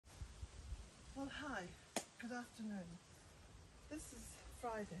Hi, good afternoon. This is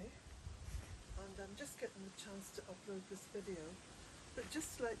Friday and I'm just getting the chance to upload this video, but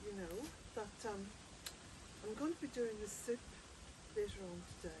just to let you know that I'm going to be doing a soup later on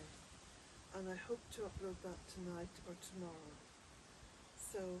today and I hope to upload that tonight or tomorrow.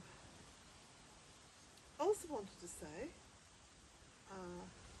 So, also wanted to say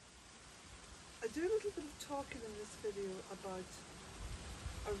I do a little bit of talking in this video about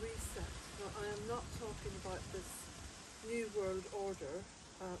a reset. Now, I am not talking about this New World Order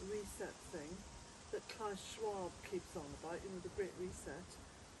reset thing that Klaus Schwab keeps on about, you know, the Great Reset.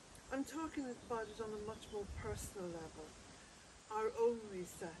 I'm talking about it on a much more personal level, our own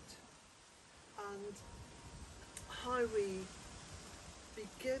reset, and how we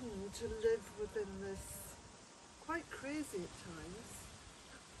begin to live within this quite crazy at times,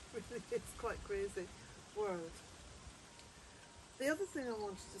 really it's quite crazy, world. The other thing I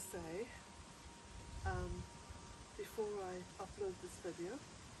wanted to say before I upload this video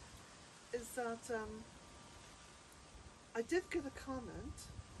is that I did get a comment,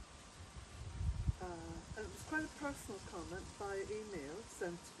 and it was quite a personal comment by email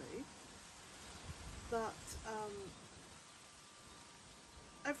sent to me, that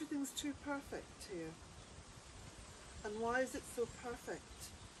everything's too perfect here, and why is it so perfect,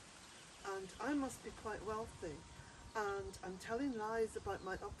 and I must be quite wealthy, and I'm telling lies about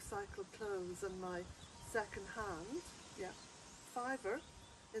my upcycled clothes and my second hand, yeah, fiver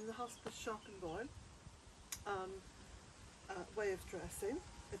in the hospice shopping boy, way of dressing,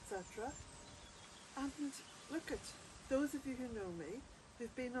 etc. And look at those of you who know me,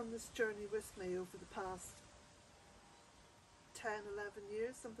 who've been on this journey with me over the past 10, 11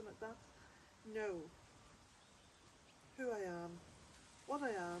 years, something like that, know who I am, what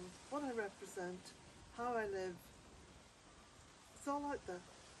I represent, how I live. It's all out there.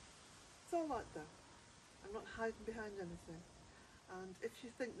 It's all out there. I'm not hiding behind anything. And if you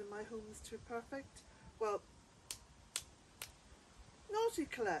think that my home is too perfect, well, naughty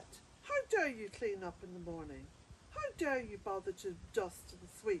Colette, how dare you clean up in the morning? How dare you bother to dust and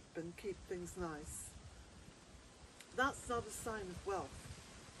sweep and keep things nice? That's not a sign of wealth.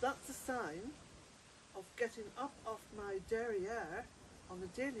 That's a sign of getting up off my derriere on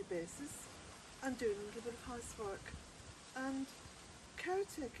a daily basis and doing a little bit of housework and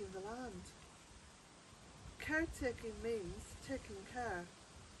caretaking the land. Caretaking means taking care of.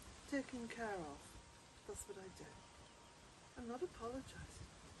 That's what I do. I'm not apologising.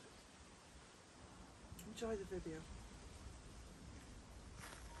 Enjoy the video.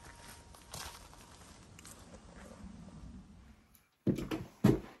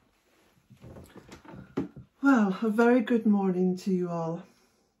 Well, a very good morning to you all.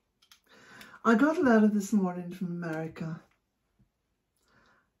 I got a letter this morning from America.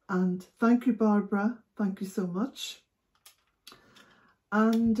 And thank you, Barbara. Thank you so much.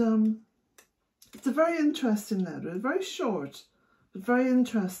 And it's a very interesting letter, very short, but very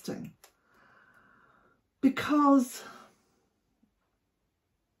interesting. Because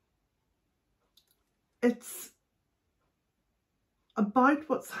it's about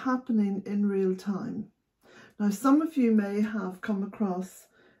what's happening in real time. Now, some of you may have come across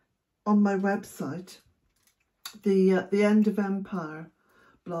on my website the End of Empire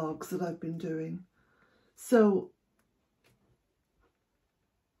blogs that I've been doing. So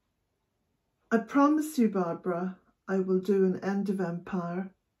I promise you, Barbara, I will do an End of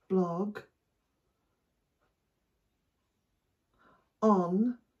Empire blog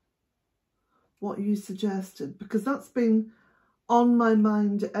on what you suggested, because that's been on my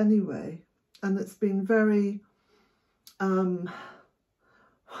mind anyway, and it's been very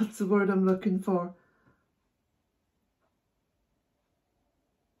what's the word I'm looking for?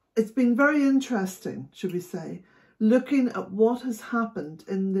 It's been very interesting, should we say, looking at what has happened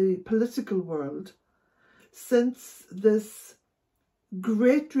in the political world since this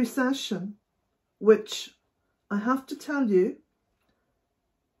Great Recession, which I have to tell you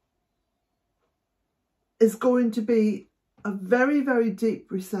is going to be a very, very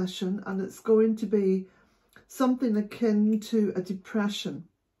deep recession, and it's going to be something akin to a depression,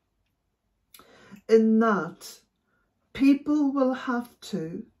 in that people will have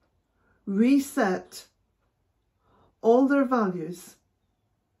to reset all their values.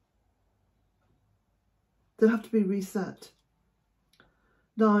 They'll have to be reset.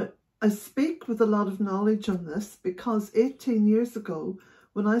 Now, I speak with a lot of knowledge on this because 18 years ago,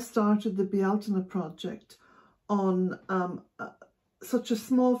 when I started the Bealtaine Project on such a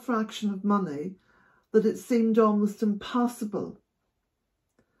small fraction of money that it seemed almost impossible,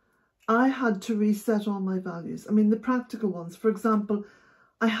 I had to reset all my values. I mean, the practical ones. For example,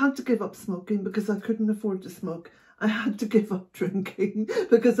 I had to give up smoking because I couldn't afford to smoke. I had to give up drinking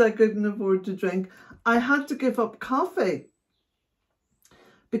because I couldn't afford to drink. I had to give up coffee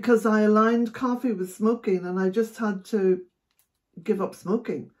because I aligned coffee with smoking, and I just had to give up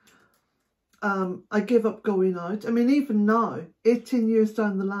smoking. I gave up going out. I mean, even now, 18 years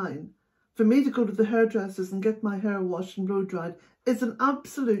down the line, for me to go to the hairdressers and get my hair washed and blow dried is an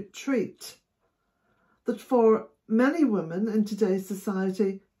absolute treat that for many women in today's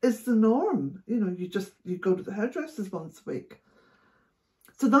society is the norm. You know, you go to the hairdressers once a week.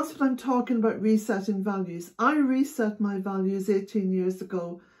 So that's what I'm talking about, resetting values. I reset my values 18 years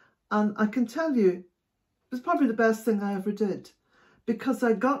ago, and I can tell you it was probably the best thing I ever did, because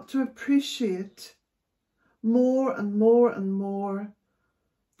I got to appreciate more and more and more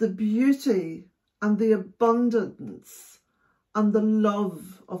the beauty and the abundance and the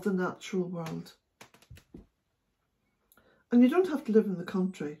love of the natural world. And you don't have to live in the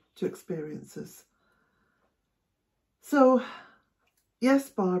country to experience this. So, yes,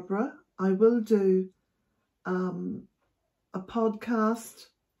 Barbara, I will do a podcast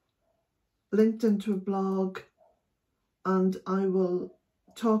linked into a blog, and I will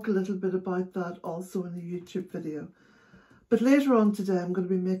talk a little bit about that also in a YouTube video. But later on today, I'm going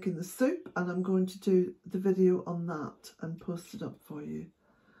to be making the soup, and I'm going to do the video on that and post it up for you.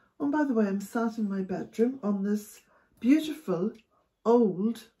 Oh, and by the way, I'm sat in my bedroom on this beautiful,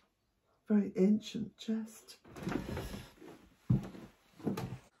 old, very ancient chest.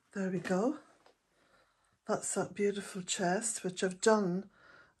 There we go. That's that beautiful chest, which I've done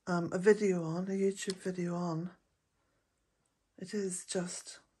a video on, a YouTube video on. It is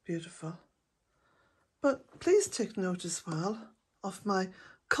just beautiful. But please take note as well of my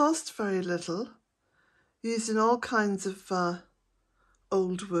cost very little, using all kinds of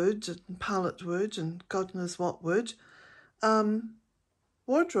old wood and pallet wood and God knows what wood,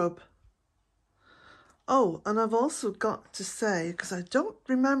 wardrobe. Oh, and I've also got to say, because I don't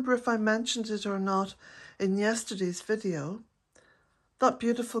remember if I mentioned it or not in yesterday's video, that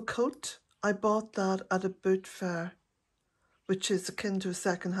beautiful coat, I bought that at a boot fair, which is akin to a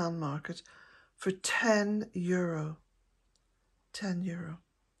second-hand market, for €10. €10.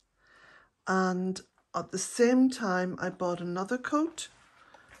 And at the same time, I bought another coat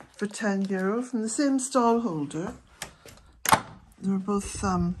for €10 from the same stall holder. They were both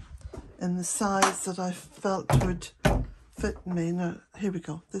in the size that I felt would fit me. Now, here we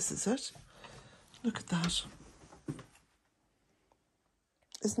go. This is it. Look at that.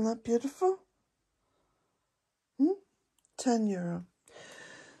 Isn't that beautiful? €10.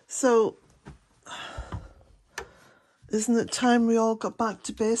 So, isn't it time we all got back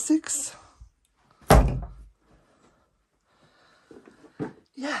to basics?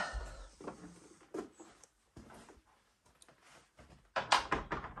 Yeah.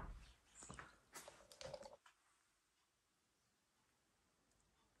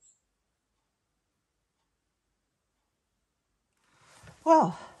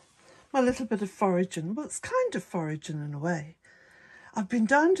 Well, my little bit of foraging, well, it's kind of foraging in a way. I've been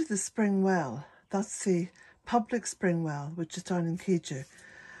down to the spring well. That's the public spring well, which is down in Keju.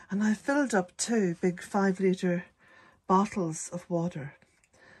 And I filled up 2 big 5-litre bottles of water.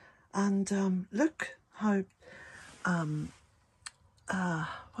 And look how,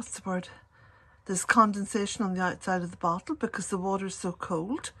 what's the word? There's condensation on the outside of the bottle because the water's so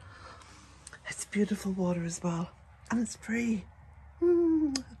cold. It's beautiful water as well. And it's free.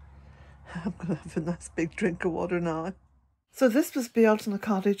 I'm going to have a nice big drink of water now. So this was Bealtaine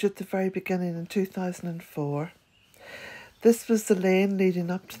Cottage at the very beginning in 2004. This was the lane leading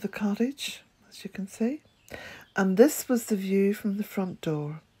up to the cottage, as you can see. And this was the view from the front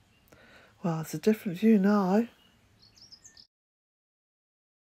door. Well, it's a different view now.